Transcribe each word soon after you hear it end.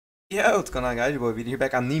Yo, what's going on, guys? Your boy Vito here,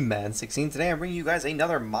 back on the Madden 16. Today I'm bringing you guys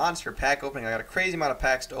another monster pack opening. I got a crazy amount of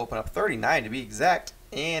packs to open up, 39 to be exact,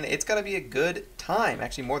 and it's going to be a good time.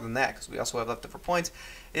 Actually, more than that, because we also have leftover points.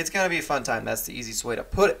 It's going to be a fun time. That's the easiest way to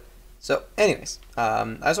put it. So, anyways, I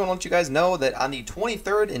just want to let you guys know that on the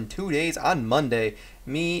 23rd, in 2 days, on Monday,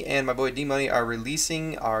 me and my boy D-Money are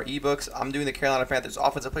releasing our ebooks. I'm doing the Carolina Panthers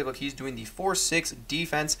offensive playbook. He's doing the 4-6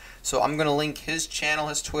 defense. So I'm going to link his channel,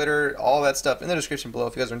 his Twitter, all that stuff in the description below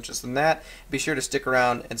if you guys are interested in that. Be sure to stick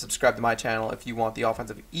around and subscribe to my channel if you want the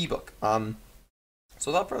offensive ebook. So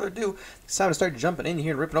without further ado, it's time to start jumping in here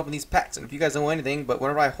and ripping open these packs. And if you guys don't know anything, but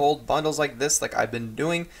whenever I hold bundles like this, like I've been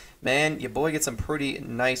doing, man, your boy gets some pretty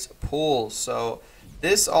nice pulls. So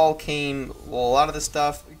this all came, well, a lot of the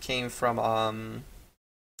stuff came from,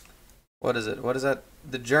 what is it? What is that?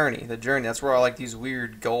 The Journey. The Journey. That's where all like these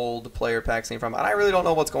weird gold player packs came from. And I really don't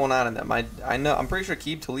know what's going on in them. I know, I'm pretty sure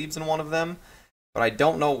Keeb Talib's in one of them, but I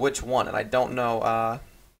don't know which one, and I don't know,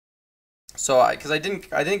 because I didn't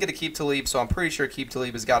get to Keep Talib, so I'm pretty sure Keep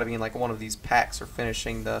Talib has got to be in like one of these packs or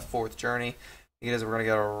finishing the fourth journey. It is. We're gonna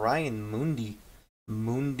get a Ryan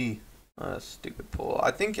Mundi, stupid pull.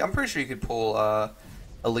 I'm pretty sure you could pull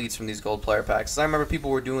elites from these gold player packs. 'Cause I remember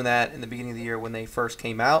people were doing that in the beginning of the year when they first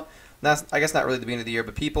came out. That's, I guess, not really the beginning of the year,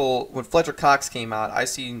 but people, when Fletcher Cox came out, I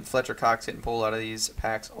seen Fletcher Cox getting pulled out of these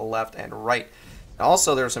packs left and right. And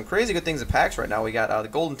also, there are some crazy good things in packs right now. We got the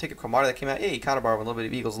golden ticket Cromartie that came out. Hey, Connor Barber, a little bit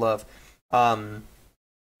of Eagles love.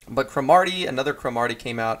 But Cromartie, another Cromartie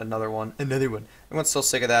came out, another one. Everyone's so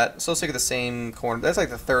sick of that. So sick of the same corner. That's like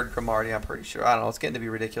the third Cromartie, I'm pretty sure. I don't know. It's getting to be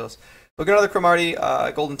ridiculous. But we got another Cromartie,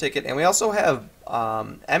 golden ticket, and we also have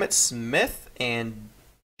Emmitt Smith and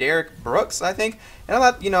Derek Brooks, I think. And I'm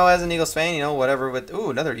not, as an Eagles fan, whatever. With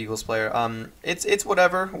another Eagles player. It's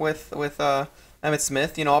whatever with Emmitt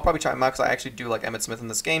Smith. I'll probably try him out because I actually do like Emmitt Smith in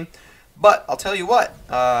this game. But I'll tell you what,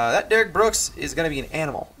 that Derek Brooks is going to be an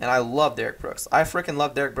animal, and I love Derek Brooks. I freaking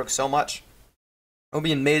love Derek Brooks so much. It would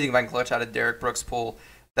be amazing if I can clutch out a Derek Brooks pull.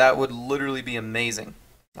 That would literally be amazing.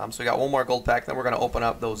 So we got one more gold pack, then we're going to open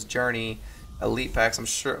up those Journey Elite packs. I'm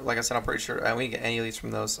sure, like I said, I'm pretty sure we can get any elites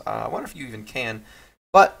from those. I wonder if you even can.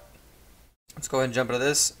 But let's go ahead and jump into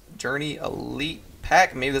this Journey Elite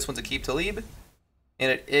pack. Maybe this one's a Keep Talib. And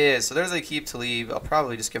it is. So there's a Keep Talib. I'll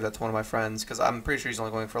probably just give that to one of my friends because I'm pretty sure he's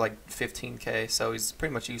only going for like 15K. So he's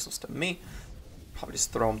pretty much useless to me. Probably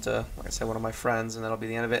just throw him to, like I said, one of my friends, and that'll be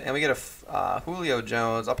the end of it. And we get a Julio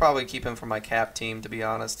Jones. I'll probably keep him for my cap team, to be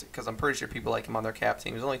honest, because I'm pretty sure people like him on their cap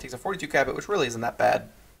team. He only takes a 42 cap hit, which really isn't that bad.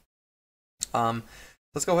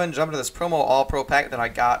 Let's go ahead and jump into this promo All-Pro pack that I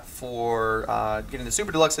got for getting the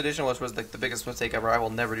Super Deluxe Edition, which was like the biggest mistake ever. I will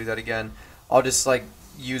never do that again. I'll just like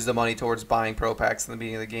use the money towards buying pro packs in the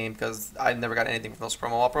beginning of the game because I never got anything from those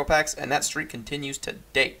promo all pro packs, and that streak continues to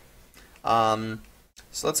date.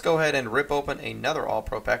 So let's go ahead and rip open another all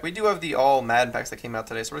pro pack. We do have the all Madden packs that came out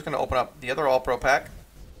today, so we're just going to open up the other all pro pack.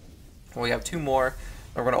 We have two more.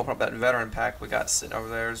 We're going to open up that veteran pack we got sitting over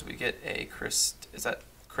there. So we get a is that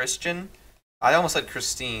Christian? I almost said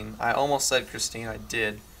Christine. I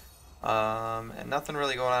did. And nothing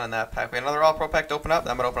really going on in that pack. We got another all pro pack to open up.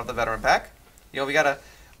 Then I'm going to open up the veteran pack. We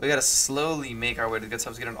gotta slowly make our way to the good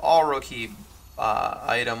stuff. Let's get an all rookie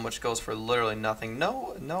item, which goes for literally nothing.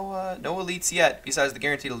 No elites yet, besides the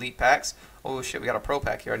guaranteed elite packs. Oh shit, we got a pro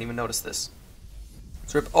pack here. I didn't even notice this.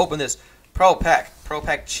 Let's rip open this pro pack. Pro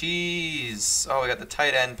pack cheese. Oh, we got the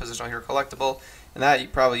tight end positional hero collectible, and that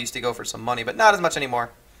probably used to go for some money, but not as much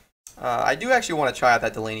anymore. I do actually want to try out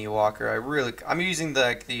that Delaney Walker. I'm using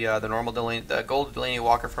the normal Delaney, the gold Delaney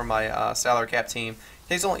Walker for my salary cap team.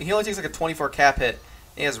 He only takes like a 24 cap hit.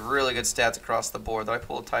 He has really good stats across the board. Did I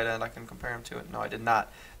pull a tight end I can compare him to it? No, I did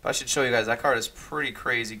not. But I should show you guys. That card is pretty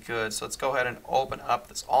crazy good. So let's go ahead and open up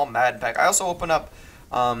this all Madden pack. I also opened up,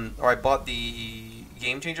 or I bought the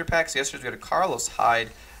Game Changer packs yesterday. We got a Carlos Hyde.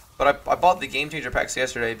 But I bought the Game Changer packs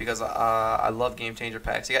yesterday because I love Game Changer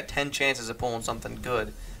packs. You got 10 chances of pulling something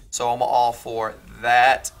good. So I'm all for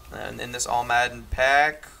that. And in this all Madden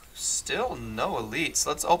pack, still no elites.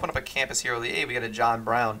 Let's open up a Campus Hero Elite. Hey, we got a John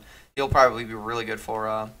Brown. He'll probably be really good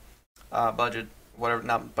for budget, whatever,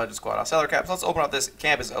 not budget squad, salary cap. So let's open up this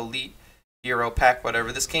Campus Elite Hero pack,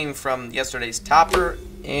 whatever. This came from yesterday's topper,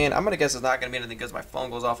 and I'm gonna guess it's not gonna be anything because my phone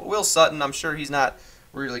goes off. Will Sutton, I'm sure he's not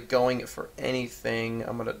really going for anything.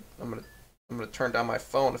 I'm gonna turn down my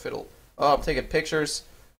phone if it'll. Oh, I'm taking pictures.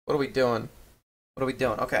 What are we doing?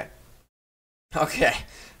 Okay. Okay.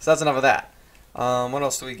 So that's enough of that. What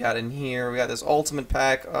else do we got in here? We got this ultimate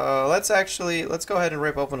pack. Let's go ahead and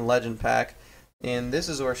rip open legend pack. And this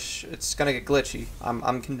is where it's gonna get glitchy.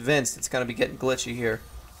 I'm convinced it's gonna be getting glitchy here.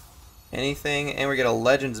 anything. And we get a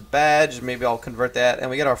Legends badge. Maybe I'll convert that. And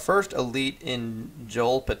we get our first elite in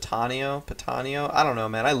Joel Patanio. I don't know,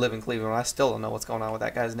 man. I live in Cleveland. I still don't know what's going on with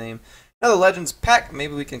that guy's name. Another Legends pack.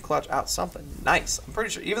 Maybe we can clutch out something nice. I'm pretty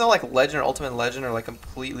sure, even though like Legend or Ultimate Legend are like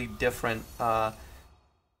completely different,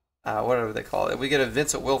 whatever they call it. We get a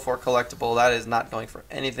Vincent Wilfork collectible. That is not going for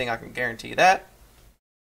anything. I can guarantee that.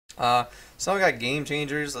 So we got game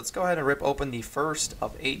changers. Let's go ahead and rip open the first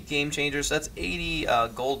of 8 game changers. So that's 80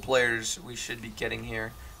 gold players we should be getting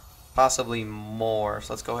here, possibly more.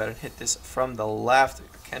 So let's go ahead and hit this from the left.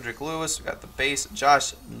 Kendrick Lewis. We got the base.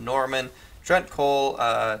 Josh Norman, Trent Cole,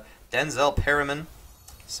 Denzel Perriman.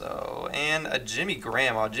 So and a Jimmy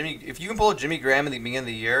Graham. Oh, if you can pull a Jimmy Graham in the beginning of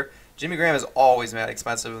the year, Jimmy Graham is always mad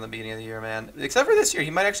expensive in the beginning of the year, man. Except for this year, he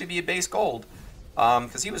might actually be a base gold.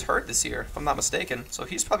 Because he was hurt this year, if I'm not mistaken. So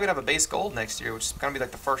he's probably going to have a base gold next year, which is going to be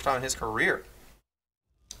like the first time in his career.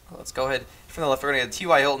 Let's go ahead. From the left, we're going to get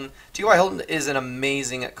T.Y. Hilton. T.Y. Hilton is an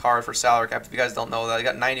amazing card for salary cap. If you guys don't know that, he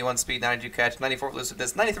got 91 speed, 92 catch, 94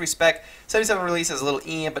 elusiveness, 93 spec, 77 release has a little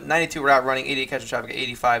but 92 route running, 88 catch and traffic,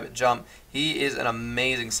 85 jump. He is an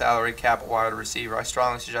amazing salary cap wide receiver. I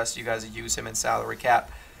strongly suggest you guys use him in salary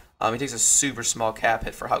cap. He takes a super small cap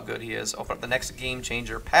hit for how good he is. Open up the next game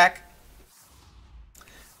changer pack.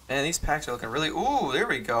 And these packs are looking really... Ooh, there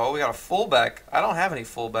we go. We got a fullback. I don't have any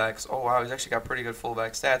fullbacks. Oh, wow. He's actually got pretty good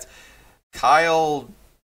fullback stats. Kyle...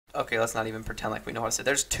 Okay, let's not even pretend like we know how to say it.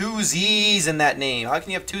 There's 2 Z's in that name. How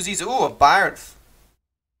can you have 2 Z's? Ooh, a Byron...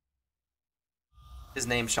 His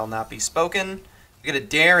name shall not be spoken. We get a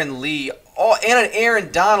Darren Lee. Oh, and an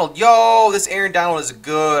Aaron Donald. Yo, this Aaron Donald is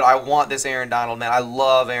good. I want this Aaron Donald, man. I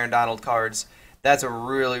love Aaron Donald cards. That's a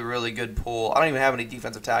really, really good pool. I don't even have any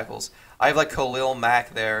defensive tackles. I have like Khalil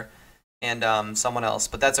Mack there and someone else,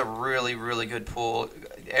 but that's a really, really good pool.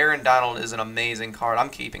 Aaron Donald is an amazing card.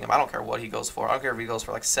 I'm keeping him. I don't care what he goes for. I don't care if he goes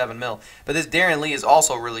for like 7 mil. But this Darren Lee is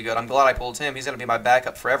also really good. I'm glad I pulled him. He's going to be my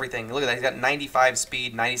backup for everything. Look at that. He's got 95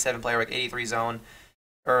 speed, 97 player, like 83 zone.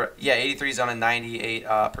 Or, yeah, 83 zone and 98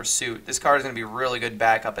 pursuit. This card is going to be really good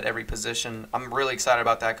backup at every position. I'm really excited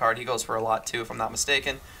about that card. He goes for a lot too, if I'm not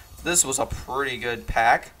mistaken. This was a pretty good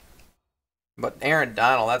pack. But Aaron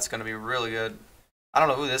Donald, that's going to be really good. I don't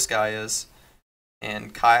know who this guy is.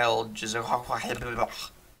 And Kyle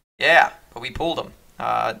yeah, but we pulled him.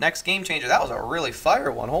 Next game changer. That was a really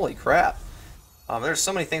fire one. Holy crap. There's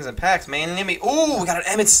so many things in packs, man. Ooh, we got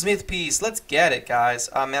an Emmitt Smith piece. Let's get it, guys.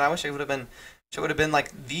 Man, I wish it would have been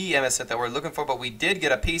like the Emmitt Smith that we're looking for, but we did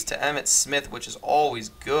get a piece to Emmitt Smith, which is always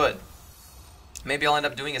good. Maybe I'll end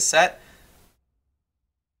up doing a set.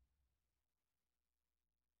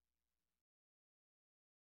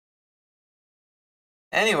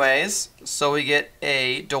 Anyways, so we get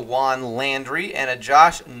a DeJuan Landry and a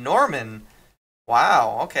Josh Norman.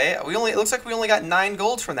 Wow, okay. It looks like we only got 9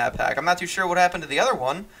 golds from that pack. I'm not too sure what happened to the other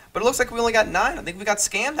one, but it looks like we only got 9. I think we got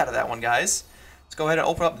scammed out of that one, guys. Let's go ahead and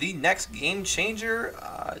open up the next game changer.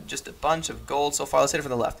 Just a bunch of gold so far. Let's hit it from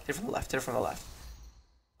the left. Hit it from the left. Hit it from the left.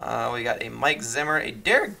 We got a Mike Zimmer, a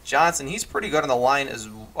Derek Johnson. He's pretty good on the line as...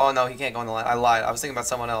 Oh, no, he can't go on the line. I lied. I was thinking about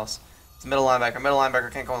someone else. It's middle linebacker. Middle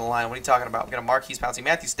linebacker can't go on the line. What are you talking about? We got a Marquise Pouncey.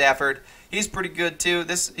 Matthew Stafford. He's pretty good, too.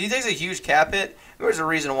 He takes a huge cap hit. There's a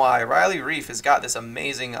reason why. Riley Reef has got this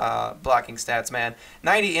amazing blocking stats, man.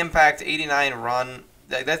 90 impact, 89 run.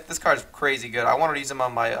 This card's crazy good. I wanted to use him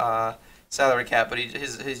on my salary cap, but he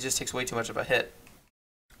just takes way too much of a hit.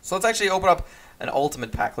 So let's actually open up an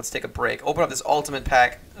ultimate pack. Let's take a break. Open up this ultimate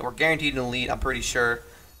pack. We're guaranteed an elite, I'm pretty sure, or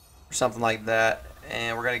something like that.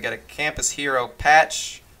 And we're going to get a Campus Hero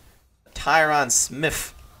patch. Tyron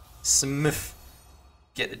Smith.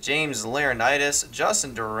 Get a James Laurinaitis,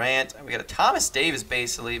 Justin Durant. We got a Thomas Davis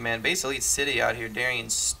base elite, man. Base elite city out here. Darian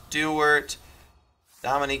Stewart,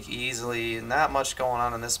 Dominique Easley. Not much going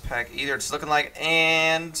on in this pack either. It's looking like,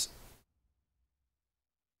 and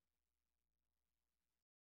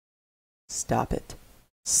stop it.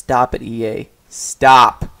 Stop it, EA.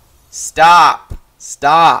 Stop. Stop.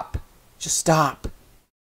 Stop. Just stop.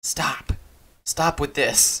 Stop. Stop with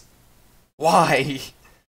this. Why?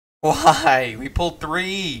 Why? We pulled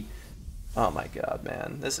 3. Oh my god,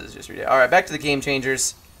 man. This is just ridiculous. Alright, back to the game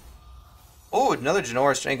changers. Oh, another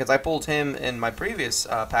Janoris Jenkins. I pulled him in my previous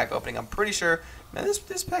pack opening. I'm pretty sure. Man,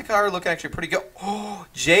 this pack card looking actually pretty good. Oh,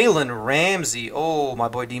 Jalen Ramsey. Oh, my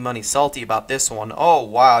boy D-Money salty about this one. Oh,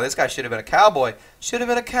 wow. This guy should have been a Cowboy. Should have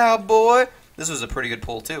been a Cowboy. This was a pretty good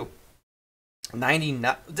pull, too.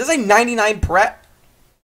 99. Does it say 99 prep?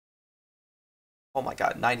 Oh my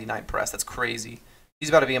god, 99 press. That's crazy. He's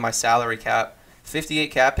about to be in my salary cap.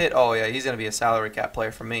 58 cap hit? Oh yeah, he's going to be a salary cap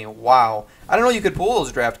player for me. Wow. I don't know you could pull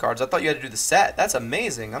those draft cards. I thought you had to do the set. That's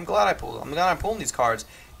amazing. I'm glad I pulled them. I'm glad I'm pulling these cards.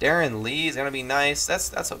 Darren Lee is gonna be nice.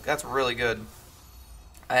 That's really good.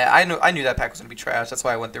 I knew that pack was gonna be trash. That's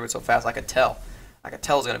why I went through it so fast. I could tell. I could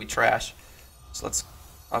tell it was gonna be trash. So let's.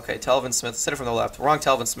 Okay, Telvin Smith. Let's hit it from the left. Wrong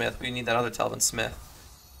Telvin Smith. We need that other Telvin Smith.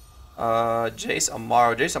 Jace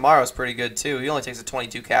Amaro. Jace Amaro is pretty good too. He only takes a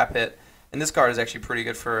 22 cap hit, and this card is actually pretty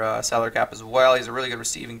good for salary cap as well. He's a really good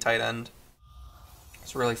receiving tight end.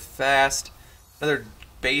 It's really fast. Another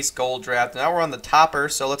base gold draft. Now we're on the topper,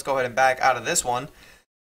 so let's go ahead and back out of this one,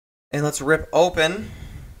 and let's rip open.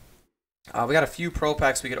 We got a few pro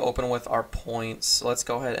packs we could open with our points, so let's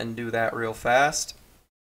go ahead and do that real fast.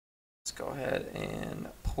 Let's go ahead and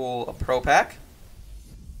pull a pro pack.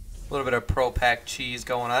 A little bit of pro pack cheese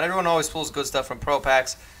going on. Everyone always pulls good stuff from pro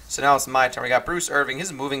packs. So now it's my turn. We got Bruce Irving.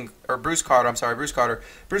 His moving, or Bruce Carter. I'm sorry, Bruce Carter.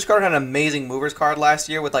 Bruce Carter had an amazing movers card last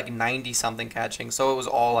year with like 90 something catching. So it was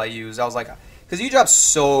all I used. I was like, because you dropped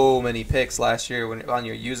so many picks last year when on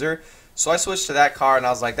your user. So I switched to that card and I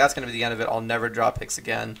was like, that's going to be the end of it. I'll never drop picks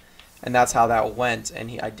again. And that's how that went.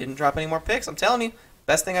 And I didn't drop any more picks. I'm telling you,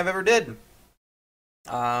 best thing I've ever did.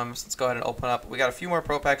 So let's go ahead and open up. We got a few more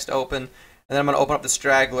pro packs to open. And then I'm going to open up the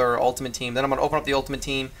Straggler Ultimate Team. Then I'm going to open up the Ultimate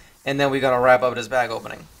Team. And then we're going to wrap up this bag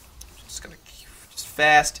opening. Just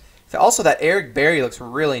fast. Also, that Eric Berry looks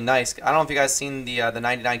really nice. I don't know if you guys seen the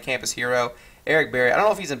 99 Campus Hero. Eric Berry. I don't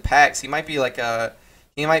know if he's in packs. He might be like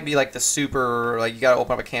the super, like you got to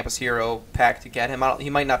open up a Campus Hero pack to get him. He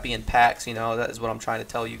might not be in packs, you know. That is what I'm trying to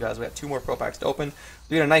tell you guys. We have 2 more pro packs to open.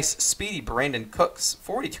 We got a nice speedy Brandon Cooks.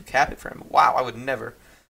 42 cap hit for him. Wow, I would never.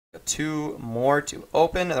 Got 2 more to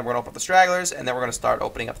open, and then we're going to open up the Stragglers, and then we're going to start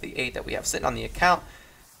opening up the 8 that we have sitting on the account,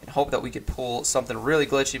 and hope that we could pull something really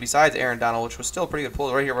glitchy besides Aaron Donald, which was still a pretty good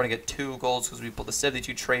pull. Right here, we're going to get 2 golds because we pulled the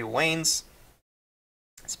 72 Trey Waynes.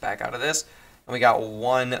 Let's back out of this, and we got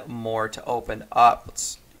 1 more to open up.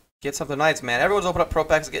 Let's get something nice, man. Everyone's opened up pro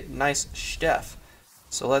packs to get nice stuff.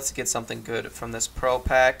 So let's get something good from this pro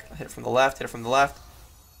pack. Hit it from the left, hit it from the left.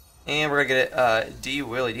 And we're going to get it D.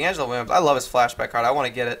 Willie. D'Angelo Williams. I love his flashback card. I want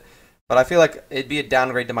to get it. But I feel like it'd be a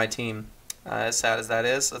downgrade to my team. As sad as that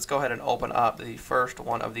is. Let's go ahead and open up the first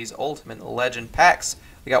one of these Ultimate Legend packs.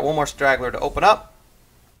 We got 1 more Straggler to open up.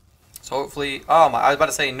 So hopefully... Oh, I was about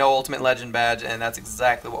to say no Ultimate Legend badge. And that's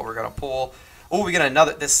exactly what we're going to pull. Oh, we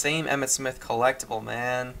got this same Emmitt Smith collectible,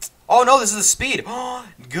 man. Oh, no, this is a speed. Oh,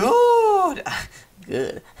 good.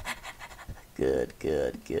 Good.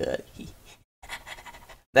 Good.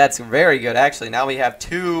 That's very good, actually. Now we have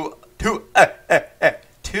two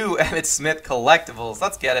Emmitt Smith collectibles.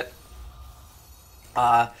 Let's get it.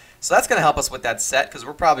 So that's going to help us with that set, because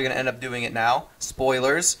we're probably going to end up doing it now.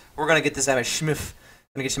 Spoilers. We're going to get this Emmitt Smith.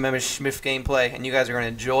 We're going to get some Emmitt Smith gameplay, and you guys are going to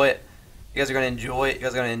enjoy it. You guys are going to enjoy it. You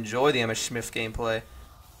guys are going to enjoy the Emmitt Smith gameplay.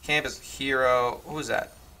 Campus Hero. Who's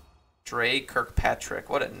that? Dre Kirkpatrick.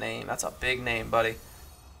 What a name. That's a big name, buddy.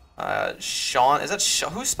 Sean, is that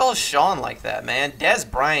Sean? Who spells Sean like that, man? Dez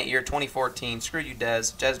Bryant, year 2014. Screw you,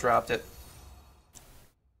 Dez. Dez dropped it.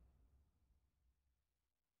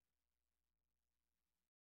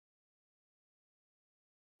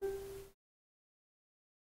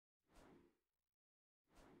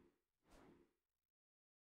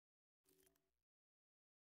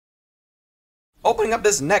 Opening up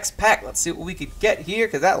this next pack. Let's see what we could get here,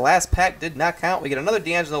 because that last pack did not count. We get another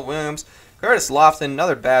D'Angelo Williams. Curtis Lofton,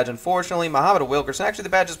 another badge, unfortunately. Muhammad Wilkerson. Actually, the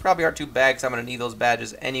badges probably aren't too bad because I'm going to need those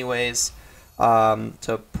badges anyways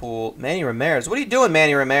to pull. Manny Ramirez. What are you doing,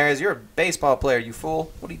 Manny Ramirez? You're a baseball player, you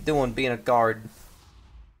fool. What are you doing being a guard?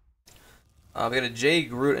 We got a Jay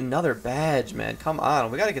Groot. Another badge, man. Come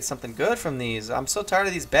on. We got to get something good from these. I'm so tired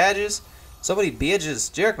of these badges. So many badges.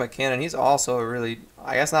 Jarek McKinnon, he's also a really,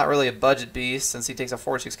 I guess not really a budget beast since he takes a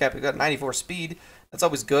 46 cap. He's got 94 speed. That's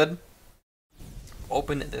always good.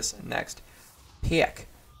 Open this next pick.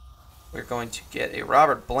 We're going to get a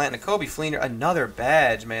Robert Blanton, a Kobe Fleener, another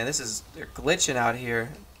badge, man. They're glitching out here.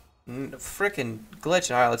 Freaking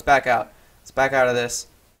glitching. All right, let's back out. Let's back out of this.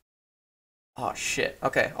 Oh, shit.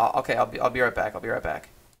 Okay, I'll be right back. I'll be right back.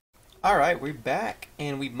 All right, we're back,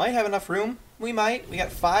 and we might have enough room. We might. We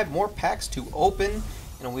got 5 more packs to open,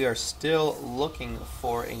 and we are still looking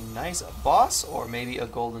for a nice boss, or maybe a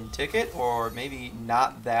golden ticket, or maybe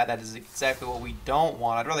not that. That is exactly what we don't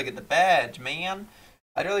want. I'd rather get the badge, man.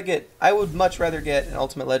 I would much rather get an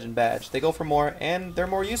Ultimate Legend badge. They go for more, and they're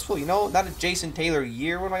more useful. You know, not a Jason Taylor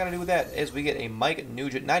year. What am I going to do with that? Is we get a Mike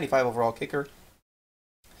Nugent, 95 overall kicker.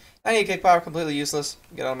 98 kick power, completely useless.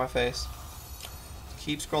 Get out of my face.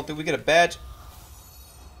 Keep scrolling through. We get a badge.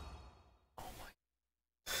 Oh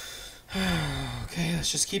my. Okay,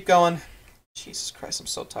 let's just keep going. Jesus Christ, I'm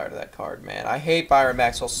so tired of that card, man. I hate Byron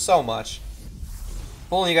Maxwell so much.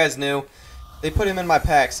 If only you guys knew. They put him in my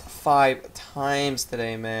packs 5 times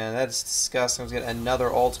today, man. That's disgusting. I was getting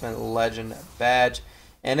another Ultimate Legend badge.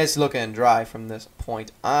 And it's looking dry from this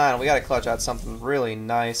point on. We got to clutch out something really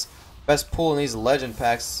nice. Best pull in these Legend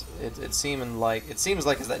packs, it seems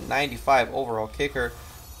like is that 95 overall kicker.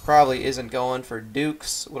 Probably isn't going for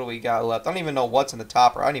Dukes. What do we got left? I don't even know what's in the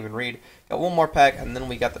topper. I don't even read. Got one more pack, and then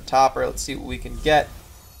we got the topper. Let's see what we can get.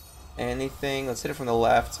 Anything? Let's hit it from the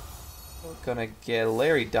left. We're gonna get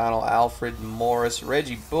Larry Donald, Alfred Morris,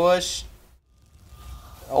 Reggie Bush,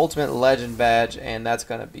 Ultimate Legend badge, and that's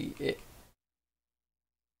gonna be it.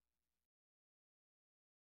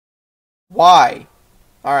 Why?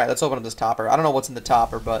 Alright, let's open up this topper. I don't know what's in the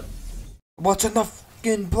topper, but what's in the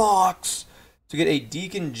fucking box? To get a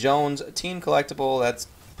Deacon Jones team collectible, that's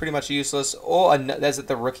pretty much useless. Oh, that's it,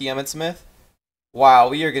 the rookie Emmitt Smith. Wow,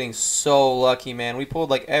 we are getting so lucky, man. We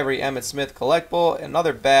pulled like every Emmitt Smith collectible,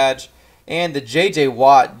 another badge, and the J.J.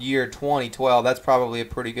 Watt year 2012. That's probably a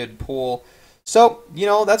pretty good pull. So, you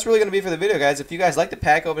know, that's really going to be for the video, guys. If you guys liked the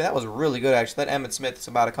pack opening, that was really good, actually. That Emmitt Smith is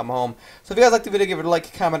about to come home. So if you guys liked the video, give it a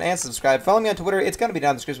like, comment, and subscribe. Follow me on Twitter. It's going to be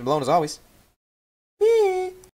down in the description below, as always.